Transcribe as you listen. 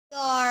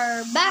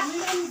are back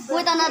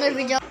with another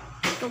video.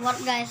 So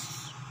what,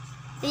 guys?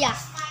 Yeah.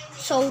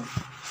 So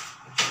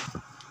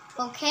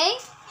okay.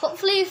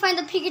 Hopefully you find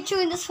the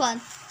Pikachu in this one.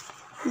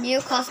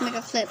 New Cosmic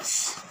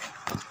Eclipse.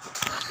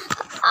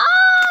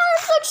 I'm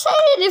so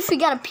excited if we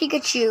got a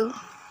Pikachu.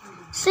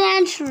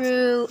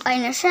 Sandshrew. I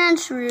know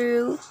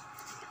Sandshrew.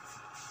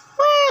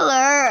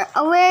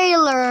 Where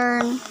you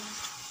learn.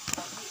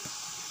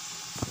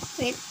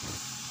 Wait.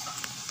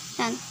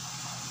 And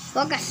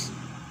focus.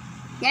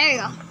 There you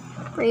go.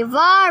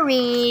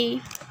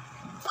 Rivari.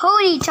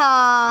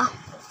 Ponyta.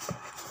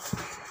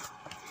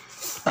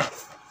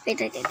 Wait.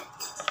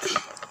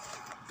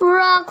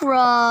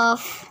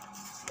 Rockruff.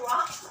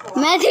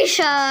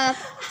 Metisha.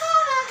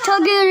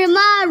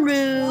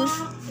 Togurimaru.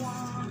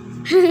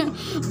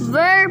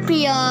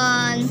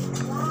 Verpion.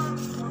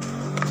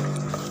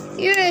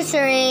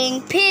 Ursaring.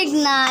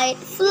 Pignite.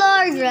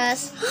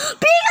 Florgrass.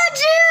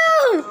 Pikachu!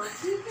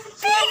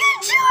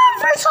 Pikachu!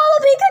 First holo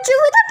Pikachu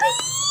with a P!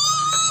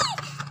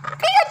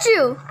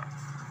 Pikachu!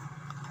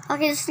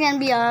 Okay, this is gonna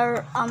be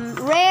our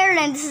rare,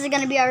 and this is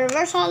gonna be our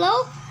reverse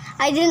holo.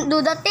 I didn't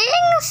do the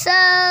thing,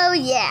 so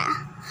yeah.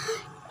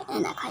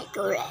 And I quite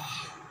go rare.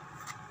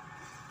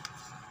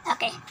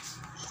 Okay.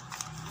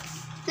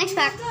 Next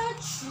pack.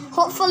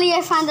 Hopefully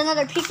I find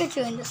another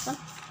Pikachu in this one.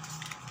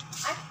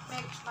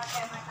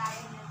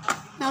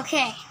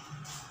 Okay.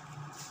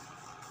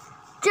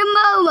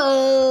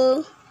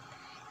 Jamomo.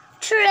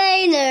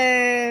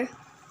 Trainer.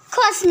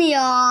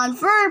 Cosmion.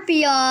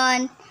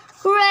 Verpion.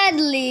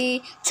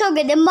 Redley.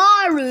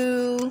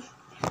 Togedemaru.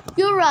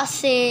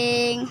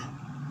 Urasing.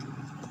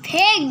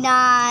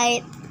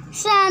 Pignite.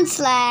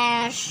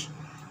 Sandslash.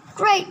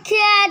 Great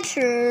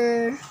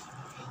Catcher.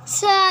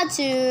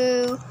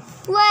 Satu.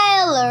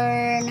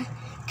 Wailern.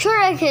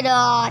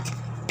 Kurikodot.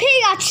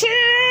 Pikachu.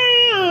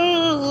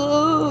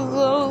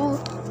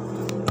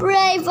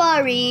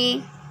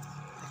 Bravery.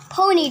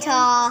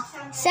 Ponyta.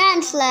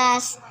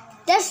 Sandslash.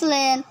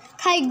 Deslin.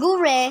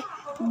 Kaigure.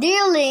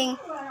 Dealing.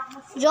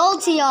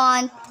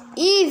 Jolteon.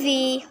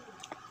 Eevee.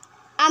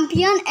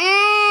 Ampion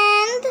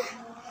and...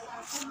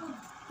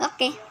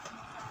 Okay.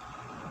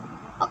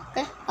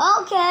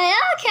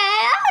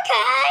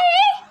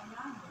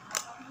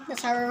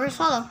 That's our reverse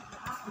holo.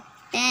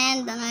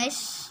 And the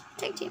nice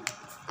tag team.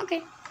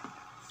 Okay,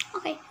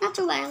 not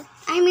too bad.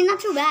 I mean, not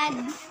too bad.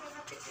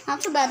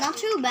 Not too bad.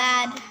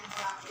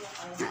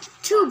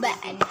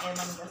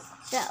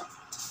 So,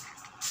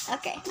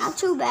 okay, not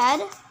too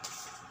bad.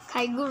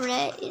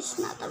 Kaigure is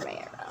not a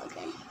rare.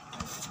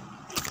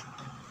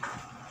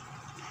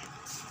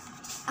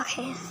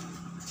 Okay.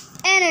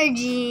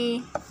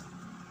 Energy.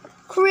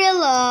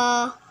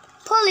 Krilla.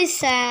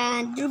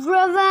 Polisand.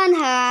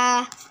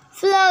 Gravanha.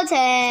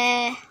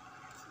 Floate.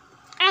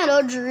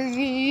 Energy.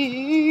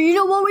 You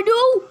know what we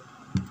do?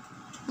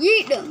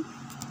 Yeet them.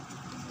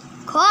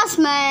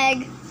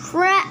 Cosmag.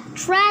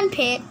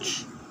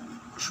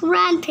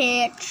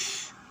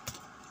 Tranpitch.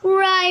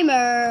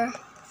 Rhymer.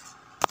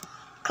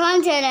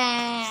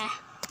 Continent.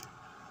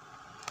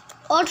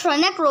 Ultra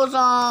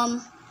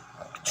Necrozom.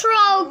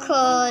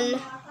 Troukul.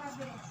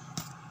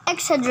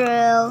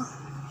 Excadrill.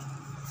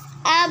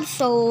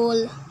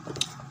 Absol.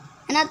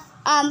 And that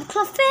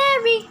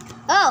Clefairy.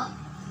 Oh.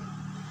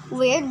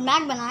 Weird.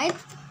 Magnemite.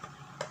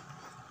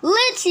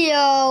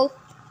 Litio.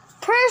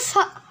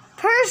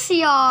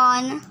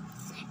 Persian.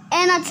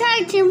 And a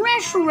tag team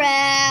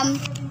Reshiram.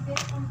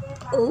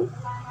 Oh.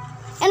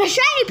 And a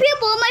shiny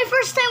people. My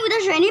first time with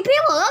a shiny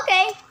people.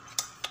 Okay.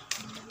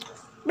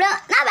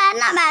 Not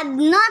bad.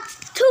 Not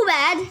too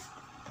bad.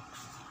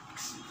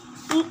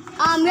 We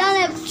only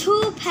have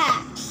 2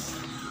 packs.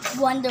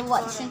 Wonder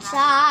what's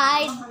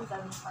inside.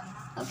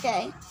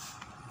 Okay.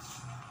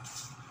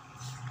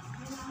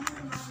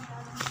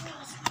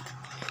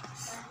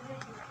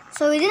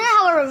 So we didn't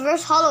have a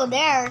reverse holo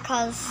there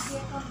because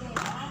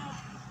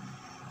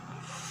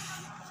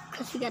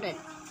we got it.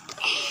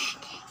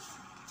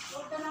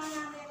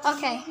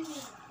 Okay.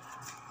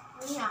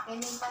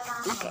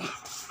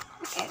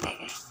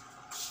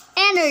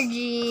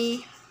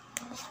 Energy.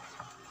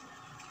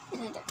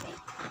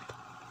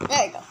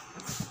 There you go.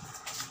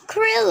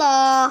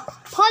 Krilla,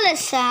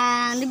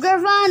 Polisand,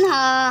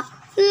 Gravanha,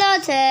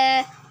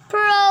 Lotte,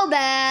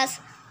 Probass,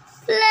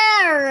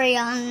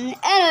 Flareon,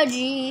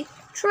 Energy,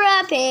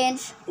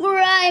 Trapinch,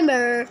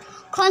 Grimer,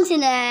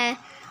 Continent,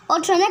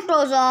 Ultra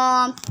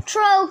Necrozom,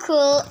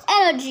 Troukul,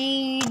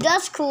 Energy,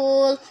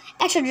 Duskull,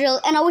 Excadrill,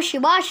 and a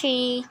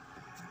Wishiwashi.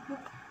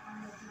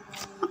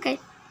 Okay,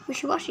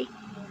 Wishiwashi.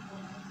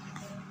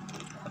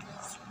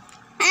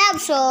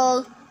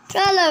 Absol,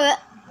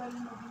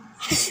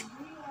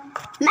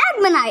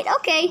 Magnemite,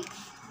 okay.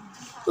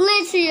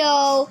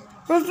 Litio,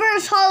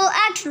 Reverse Holo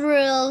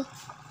Excadrill,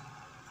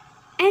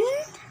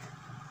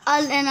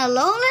 and a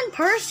Lowland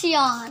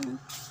Persian.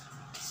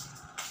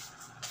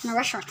 In a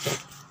restaurant.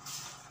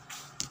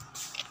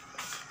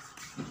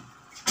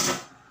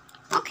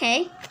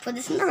 Okay, put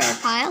this in the rare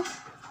pile.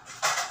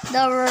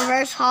 The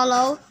Reverse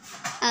Holo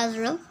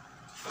Azrael.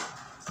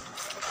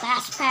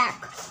 Last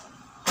pack.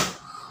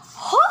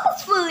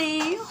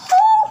 Hopefully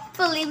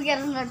Hopefully we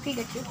get another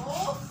Pikachu.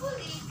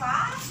 Hopefully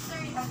faster,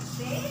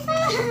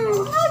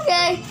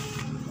 Okay.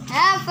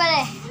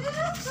 Hopefully.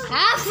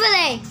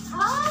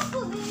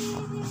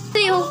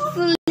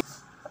 Hopefully.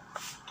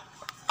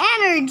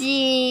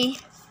 Energy.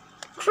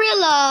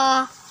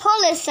 Krilla,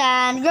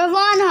 Polisan,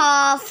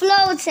 Gravanha,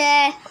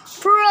 Floate,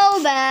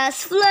 Probus,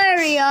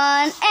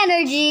 Flareon,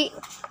 Energy,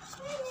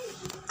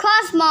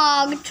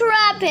 Cosmog,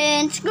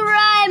 Trapinch,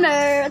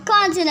 Grimer,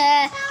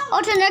 Continent,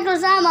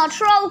 Otonecrozama,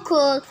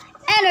 Trollcool,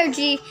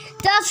 Energy,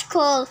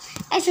 Duskull,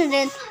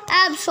 Exodent,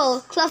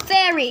 Absol,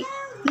 Clefairy,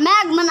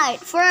 Magmanite,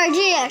 for our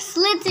GX,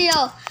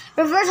 Lithio,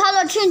 Reverse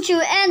Hollow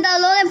Chinchu, and the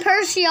Alolan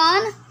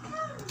Persian.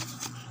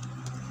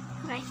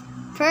 Okay.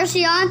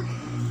 Persian.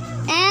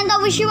 And the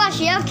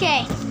Wishiwashi.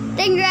 Okay.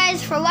 Thank you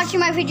guys for watching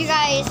my video,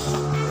 guys.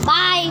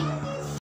 Bye.